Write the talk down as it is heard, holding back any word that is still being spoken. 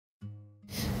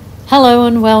Hello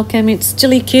and welcome, it's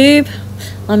Jilly Cube.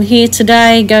 I'm here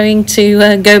today going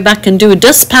to go back and do a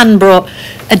dustpan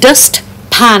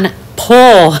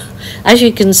pour. As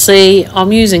you can see,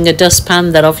 I'm using a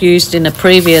dustpan that I've used in a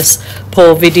previous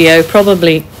pour video,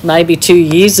 probably maybe 2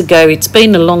 years ago. It's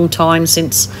been a long time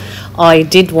since I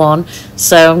did one,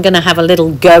 so I'm going to have a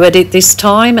little go at it this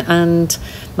time and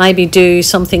maybe do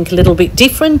something a little bit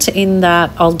different in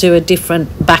that I'll do a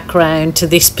different background to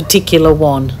this particular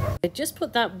one. I just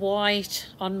put that white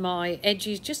on my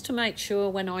edges just to make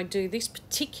sure when I do this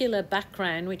particular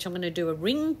background, which I'm going to do a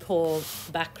ring pour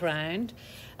background,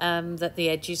 that the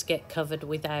edges get covered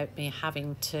without me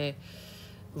having to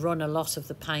run a lot of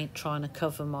the paint trying to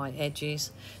cover my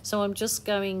edges. So I'm just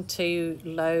going to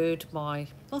load my,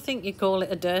 I think you call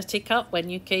it a dirty cup when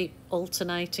you keep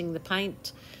alternating the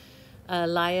paint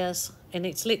layers, and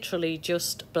it's literally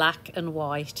just black and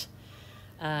white.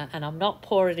 And I'm not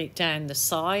pouring it down the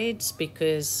sides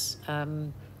because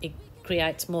it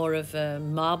creates more of a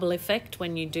marble effect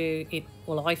when you do it.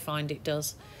 Well, I find it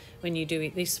does when you do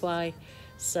it this way.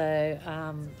 So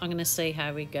I'm going to see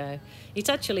how we go. It's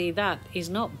actually, that is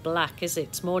not black, is it?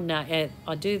 It's more,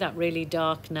 I do that really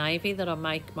dark navy that I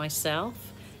make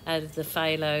myself out of the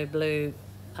phthalo blue,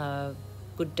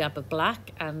 good dab of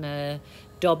black and a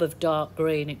dab of dark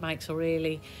green. It makes a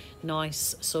really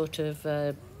nice sort of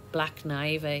black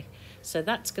navy. So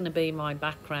that's going to be my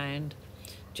background.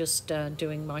 Just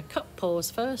doing my cup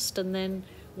pours first, and then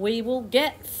we will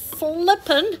get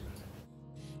flippin'.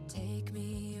 Take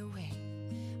me away.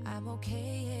 I'm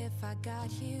okay if I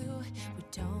got you. We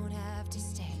don't have to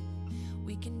stay.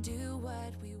 We can do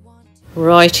what we want.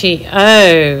 Righty,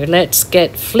 oh, let's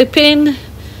get flipping.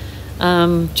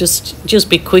 Just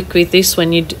be quick with this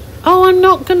when you do. Oh, I'm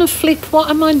not going to flip.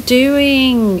 What am I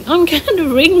doing? I'm going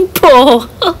to ring pour.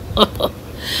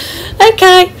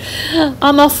 Okay,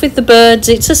 I'm off with the birds.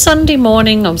 It's a Sunday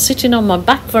morning. I'm sitting on my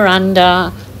back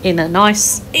veranda in a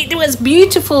nice, it was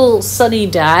beautiful sunny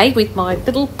day with my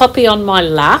little puppy on my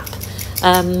lap.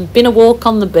 Been a walk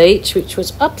on the beach, which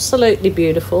was absolutely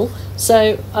beautiful.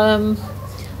 So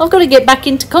I've got to get back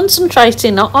into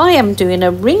concentrating. I am doing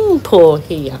a ring pour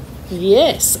here.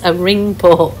 Yes, a ring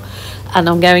pour. And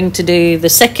I'm going to do the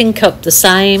second cup the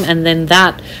same, and then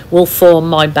that will form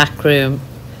my background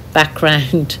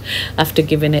after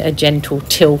giving it a gentle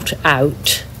tilt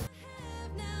out.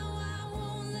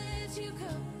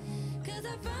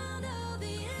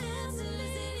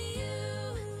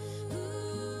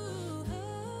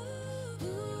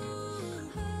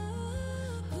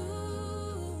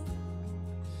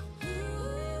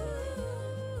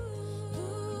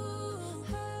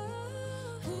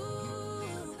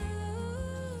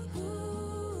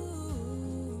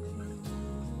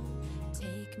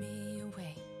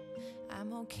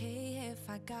 Okay, if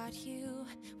I got you,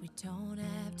 we don't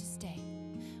have to stay.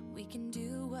 We can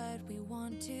do what we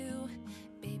want to.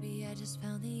 Baby, I just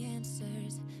found the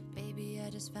answers. Baby, I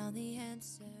just found the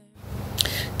answer.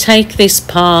 Take this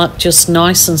part just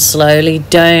nice and slowly.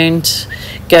 Don't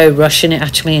go rushing it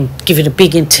actually and give it a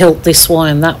big tilt this way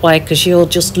and that way, because you'll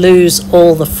just lose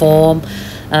all the form.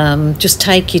 Just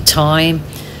take your time,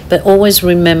 but always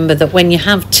remember that when you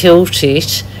have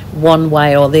tilted one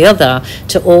way or the other,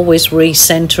 to always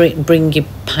recenter it and bring your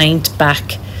paint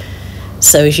back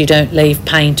so as you don't leave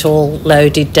paint all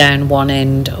loaded down one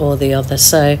end or the other.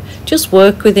 So just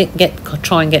work with it,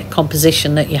 try and get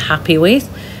composition that you're happy with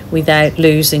without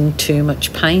losing too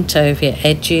much paint over your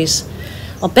edges.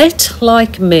 I bet,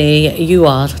 like me, you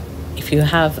are, if you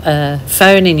have a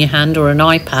phone in your hand or an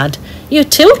iPad, you're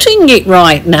tilting it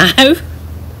right now.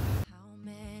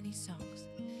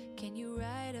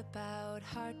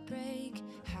 Heartbreak,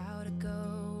 how to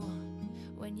go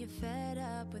when you're fed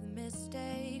up with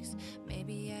mistakes.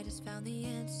 Maybe I just found the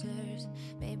answers.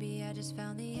 Maybe I just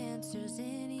found the answers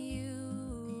in you.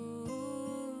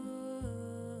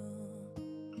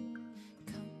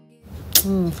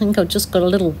 I think I've just got a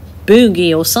little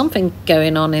boogie or something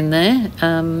going on in there.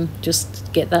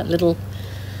 Just get that little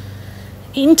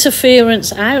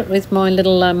interference out with my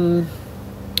little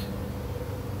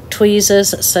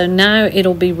tweezers. So now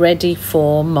it'll be ready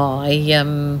for my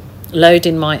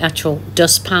loading my actual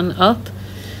dustpan up.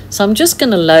 So I'm just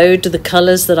going to load the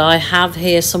colors that I have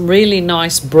here, some really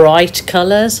nice bright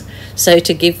colors, so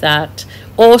to give that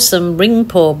awesome ring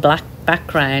pour black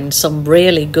background some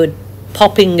really good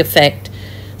popping effect.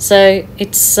 So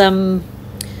it's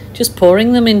just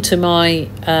pouring them into my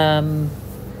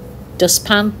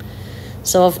dustpan.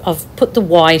 So I've put the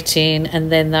white in,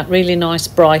 and then that really nice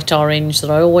bright orange that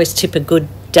I always tip a good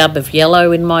dab of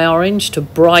yellow in my orange to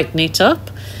brighten it up.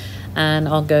 And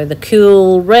I'll go the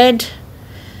cool red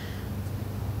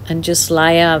and just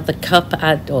layer the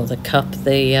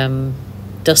the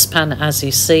dustpan as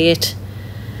you see it.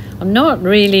 I'm not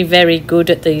really very good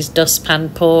at these dustpan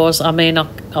pours. I mean,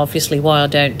 obviously why I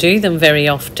don't do them very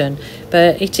often,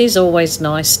 but it is always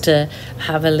nice to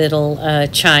have a little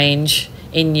change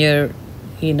in your,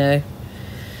 you know,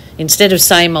 instead of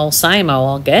same old,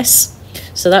 I guess.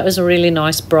 So that was a really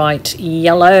nice bright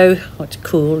yellow, what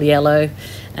cool yellow.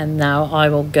 And now I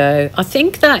will go, I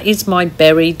think that is my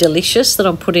Berry Delicious that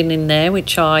I'm putting in there,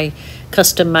 which I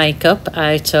custom make up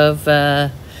out of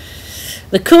the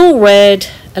cool red,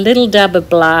 a little dab of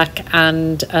black,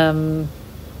 and oh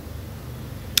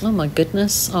my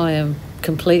goodness, I am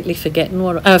completely forgetting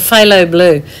what, phthalo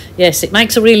blue. Yes, it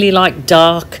makes a really like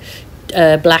dark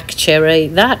black cherry.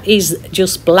 That is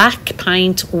just black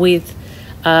paint with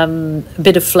a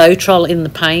bit of Floetrol in the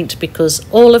paint, because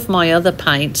all of my other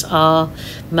paints are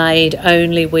made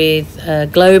only with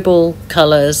global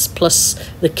colours plus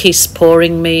the Kiss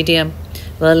pouring medium.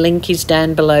 The link is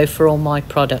down below for all my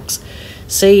products.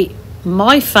 See,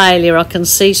 my failure, I can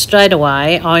see straight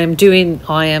away, I am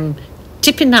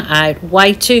tipping that out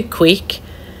way too quick.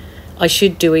 I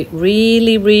should do it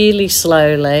really, really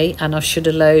slowly, and I should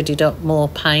have loaded up more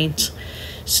paint.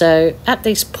 So at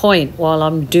this point, while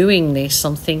I'm doing this,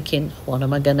 I'm thinking, what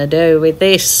am I going to do with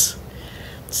this?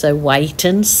 So wait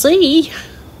and see.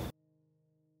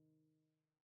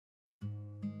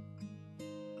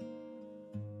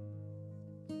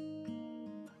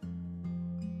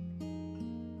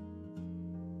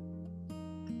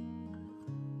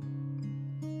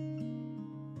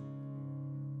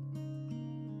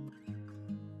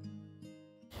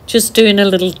 Just doing a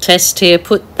little test here.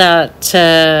 Put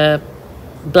that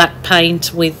black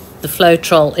paint with the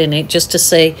Floetrol in it just to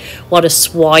see what a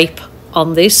swipe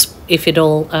on this, if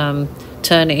it'll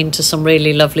turn it into some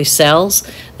really lovely cells.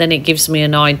 Then it gives me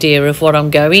an idea of what I'm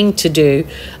going to do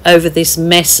over this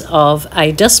mess of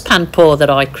a dustpan pour that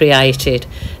I created.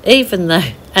 Even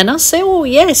though, and I say, oh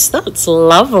yes, that's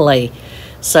lovely.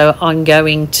 So I'm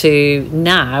going to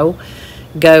now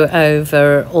go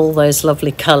over all those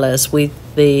lovely colours with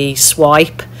the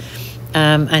swipe,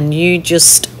 and you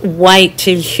just wait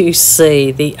till you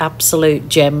see the absolute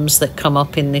gems that come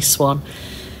up in this one.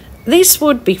 This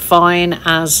would be fine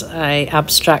as a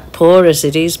abstract pour as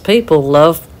it is. People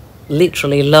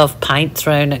literally love paint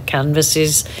thrown at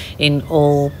canvases in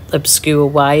all obscure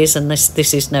ways, and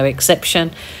this is no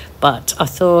exception. But I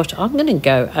thought I'm going to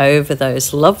go over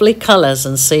those lovely colours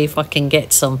and see if I can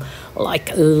get some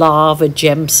like lava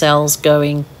gem cells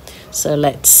going. So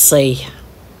let's see.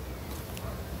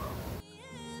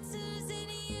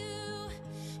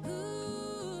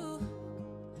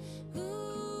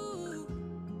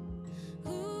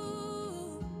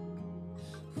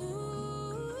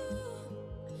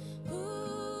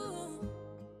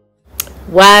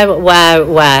 Wow, wow,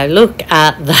 wow, look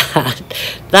at that.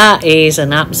 That is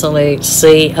an absolute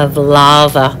sea of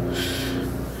lava.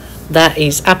 That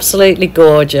is absolutely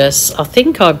gorgeous. I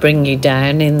think I bring you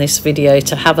down in this video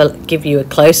to give you a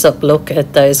close-up look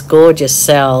at those gorgeous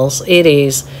cells. It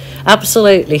is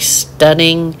absolutely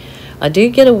stunning. I do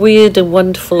get a weird and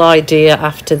wonderful idea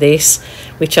after this,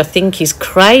 which I think is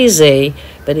crazy,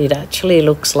 but it actually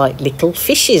looks like little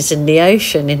fishes in the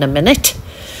ocean in a minute.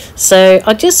 So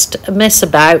I just mess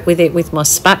about with it with my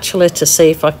spatula to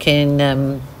see if I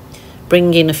can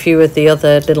bring in a few of the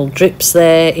other little drips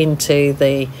there into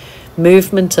the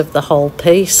movement of the whole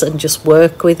piece and just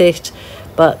work with it.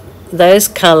 But those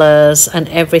colours and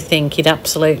everything, it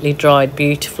absolutely dried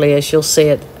beautifully, as you'll see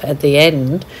at the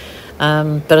end.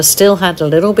 But I still had a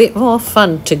little bit more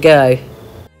fun to go.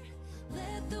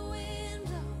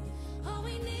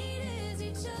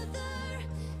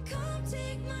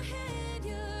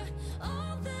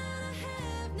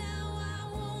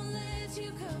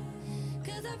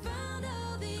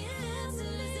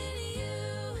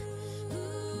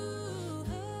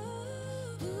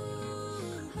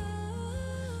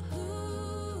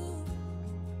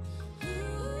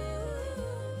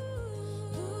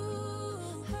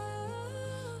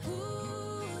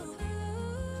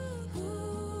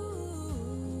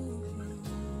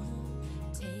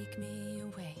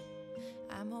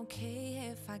 Okay,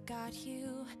 if I got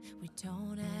you, we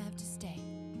don't have to stay.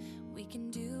 We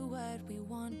can do what we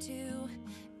want to.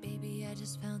 Baby, I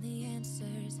just found the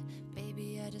answers.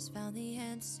 Baby, I just found the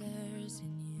answers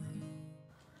in you.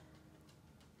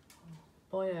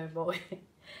 Boy, oh boy.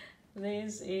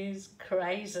 This is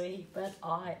crazy, but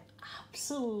I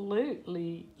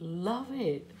absolutely love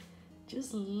it.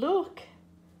 Just look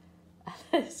at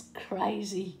this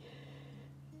crazy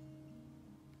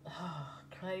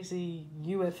crazy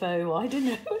UFO. I don't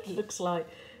know what it looks like,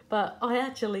 But I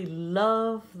actually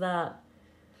love that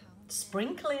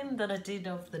sprinkling that I did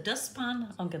of the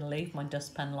dustpan. I'm going to leave my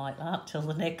dustpan like that till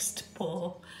the next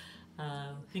pour.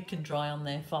 It can dry on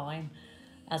there fine,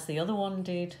 as the other one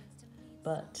did.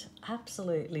 But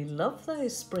absolutely love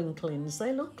those sprinklings.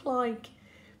 They look like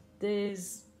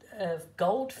there's a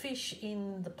goldfish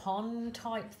in the pond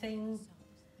type thing.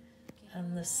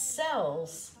 And the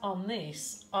cells on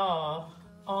this are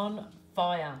on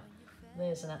fire.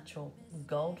 There's an actual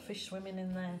goldfish swimming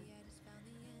in there.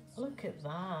 Look at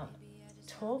that.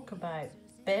 Talk about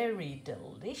very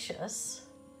delicious.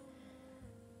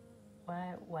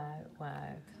 Wow, wow, wow.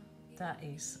 That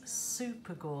is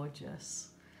super gorgeous.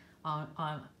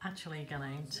 I'm actually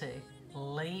going to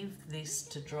leave this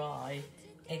to dry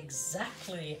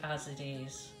exactly as it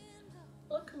is.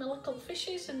 Look at my little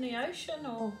fishes in the ocean,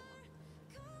 or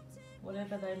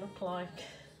whatever they look like.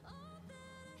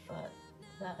 But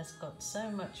that has got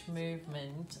so much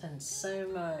movement and so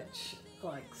much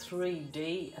like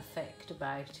 3D effect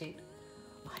about it.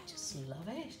 I just love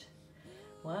it.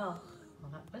 Well,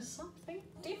 that was something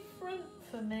different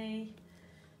for me.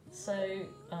 So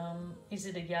is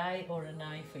it a yay or a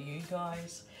nay for you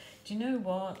guys? Do you know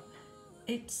what?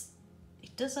 It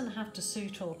doesn't have to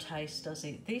suit all taste, does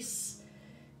it? This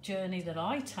journey that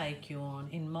I take you on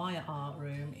in my art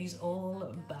room is all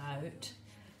about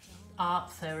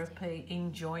art therapy,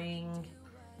 enjoying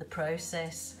the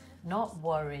process, not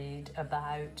worried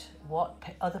about what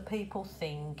other people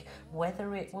think,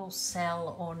 whether it will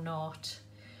sell or not.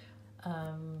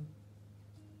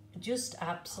 Just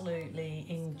absolutely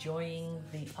enjoying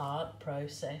the art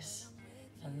process,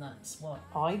 and that's what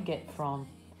I get from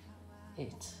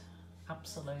it.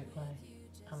 Absolutely.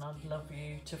 And I'd love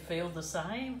you to feel the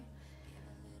same.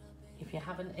 If you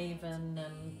haven't even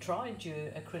tried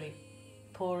your acrylic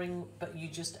pouring, but you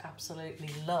just absolutely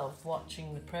love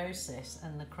watching the process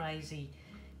and the crazy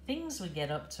things we get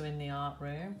up to in the art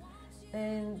room,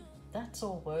 then that's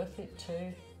all worth it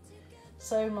too.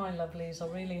 So my lovelies,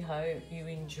 I really hope you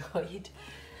enjoyed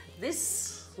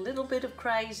this little bit of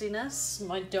craziness.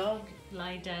 My dog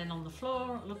lay down on the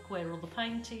floor. Look where all the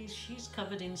paint is. She's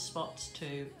covered in spots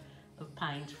too of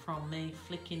paint from me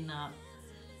flicking that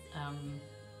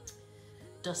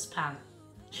dustpan.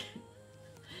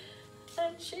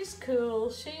 And she's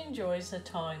cool. She enjoys her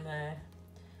time there.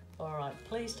 All right,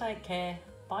 please take care.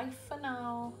 Bye for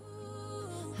now.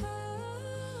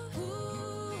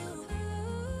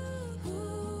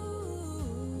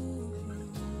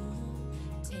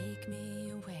 Take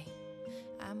me away.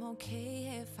 I'm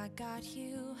okay if I got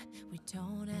you. We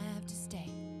don't have to stay.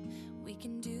 We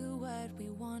can do what we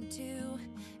want to.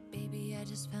 Baby, I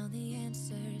just found the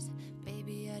answers.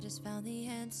 Baby, I just found the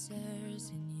answers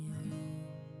in you.